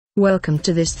Welcome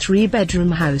to this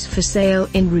 3-bedroom house for sale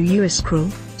in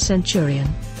Rooihuiskraal, Centurion,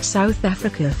 South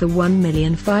Africa for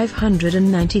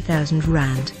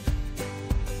R1,590,000.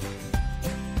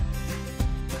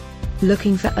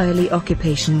 Looking for early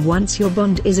occupation once your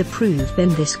bond is approved? Then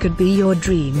this could be your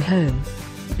dream home.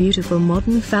 Beautiful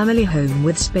modern family home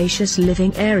with spacious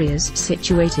living areas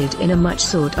situated in a much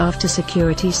sought after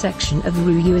security section of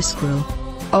Rooihuiskraal.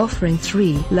 Offering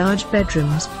 3 large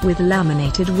bedrooms with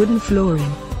laminated wooden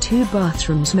flooring, 2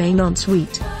 bathrooms, main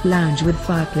ensuite, lounge with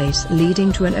fireplace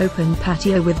leading to an open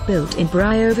patio with built-in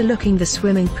braai overlooking the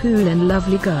swimming pool and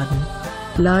lovely garden.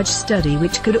 Large study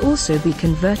which could also be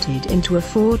converted into a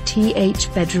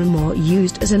 4th bedroom or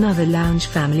used as another lounge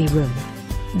family room.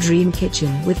 Dream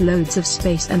kitchen with loads of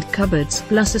space and cupboards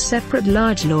plus a separate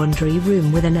large laundry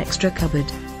room with an extra cupboard.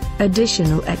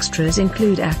 Additional extras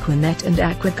include aquanet and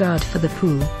aquaguard for the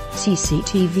pool,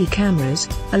 CCTV cameras,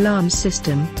 alarm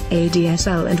system,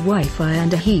 ADSL and Wi-Fi,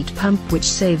 and a heat pump which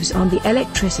saves on the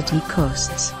electricity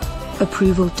costs.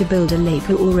 Approval to build a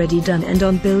LAPA already done and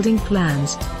on building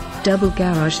plans. Double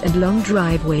garage and long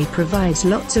driveway provides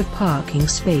lots of parking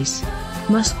space.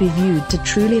 Must be viewed to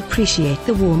truly appreciate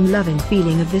the warm loving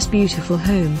feeling of this beautiful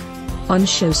home. On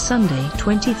show Sunday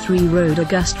 23 Road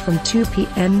August from 2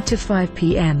 p.m. to 5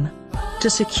 p.m. To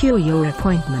secure your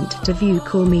appointment to view,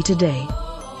 call me today.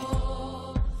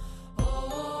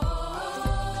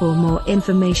 For more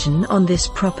information on this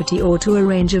property or to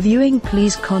arrange a viewing,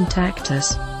 please contact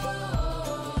us.